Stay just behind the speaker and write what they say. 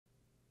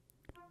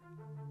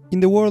In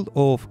the world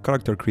of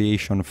character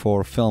creation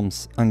for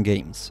films and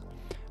games,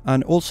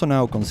 and also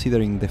now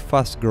considering the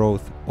fast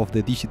growth of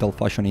the digital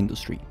fashion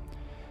industry,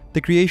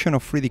 the creation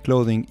of 3D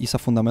clothing is a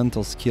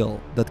fundamental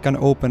skill that can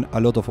open a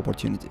lot of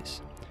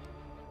opportunities.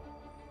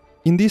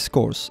 In this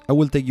course, I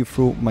will take you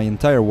through my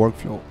entire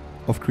workflow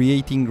of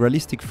creating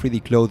realistic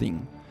 3D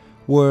clothing,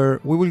 where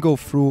we will go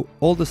through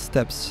all the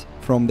steps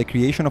from the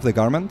creation of the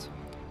garment,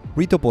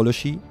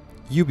 retopology,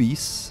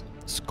 UVs,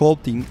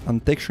 sculpting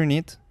and texturing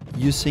it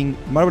using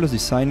Marvelous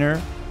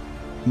Designer,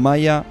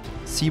 Maya,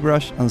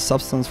 Zbrush and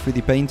Substance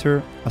 3D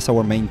Painter as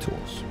our main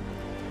tools.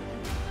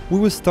 We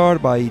will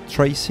start by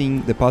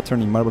tracing the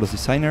pattern in Marvelous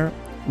Designer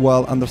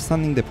while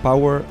understanding the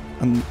power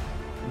and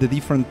the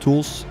different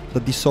tools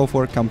that this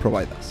software can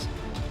provide us.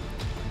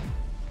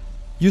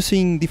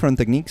 Using different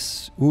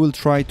techniques, we will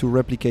try to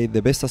replicate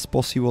the best as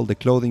possible the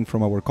clothing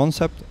from our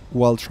concept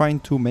while trying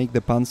to make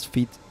the pants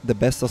fit the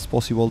best as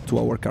possible to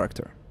our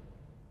character.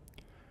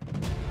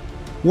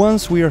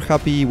 Once we are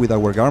happy with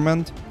our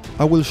garment,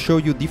 I will show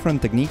you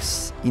different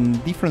techniques in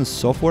different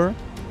software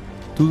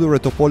to do the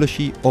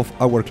retopology of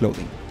our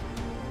clothing.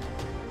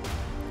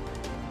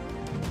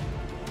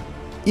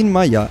 In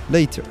Maya,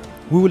 later,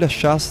 we will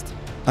adjust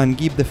and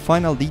give the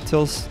final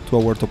details to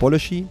our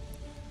topology,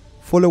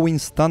 following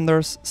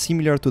standards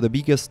similar to the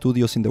biggest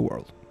studios in the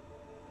world.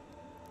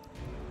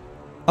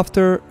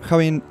 After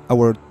having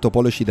our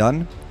topology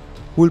done,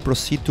 we'll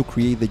proceed to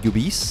create the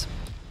UVs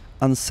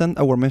and send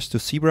our mesh to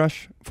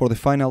Zbrush for the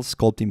final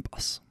sculpting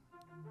pass.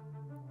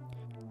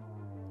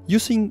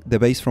 Using the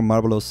base from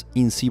Marvelous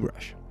in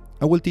Zbrush,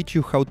 I will teach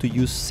you how to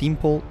use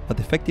simple but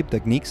effective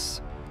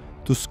techniques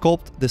to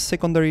sculpt the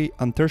secondary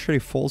and tertiary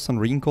folds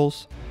and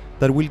wrinkles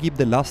that will give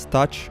the last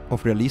touch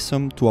of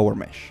realism to our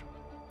mesh.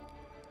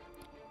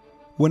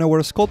 When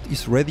our sculpt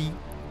is ready,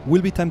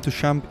 will be time to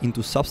jump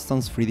into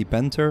Substance 3D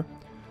Painter,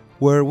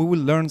 where we will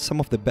learn some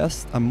of the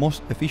best and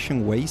most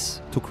efficient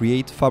ways to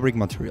create fabric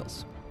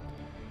materials.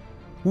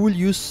 We will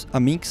use a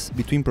mix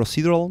between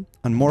procedural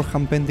and more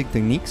hand-painting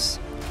techniques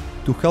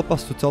to help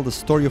us to tell the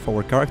story of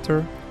our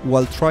character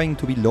while trying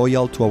to be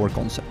loyal to our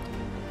concept.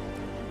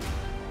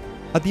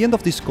 At the end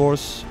of this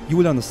course, you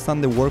will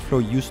understand the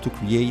workflow used to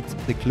create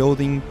the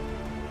clothing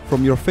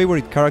from your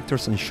favorite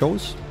characters and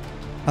shows,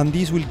 and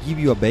this will give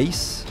you a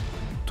base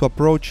to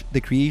approach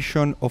the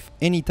creation of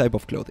any type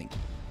of clothing.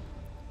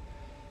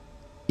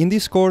 In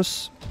this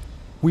course,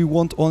 we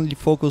won't only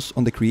focus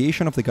on the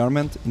creation of the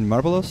garment in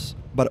Marvelous,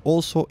 but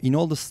also in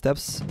all the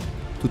steps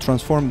to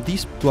transform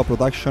this to a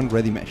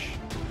production-ready mesh.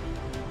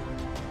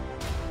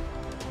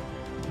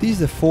 This is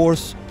the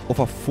force of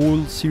a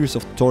full series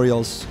of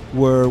tutorials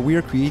where we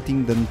are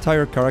creating the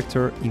entire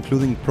character,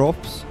 including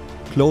props,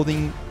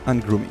 clothing,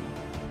 and grooming.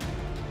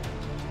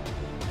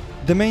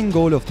 The main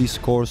goal of this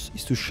course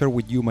is to share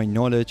with you my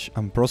knowledge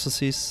and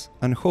processes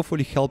and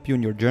hopefully help you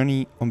in your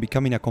journey on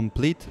becoming a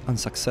complete and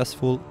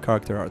successful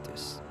character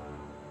artist.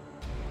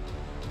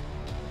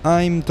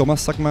 I'm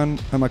Tomas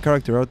Sackmann, I'm a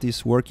character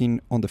artist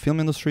working on the film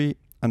industry,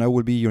 and I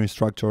will be your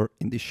instructor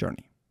in this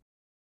journey.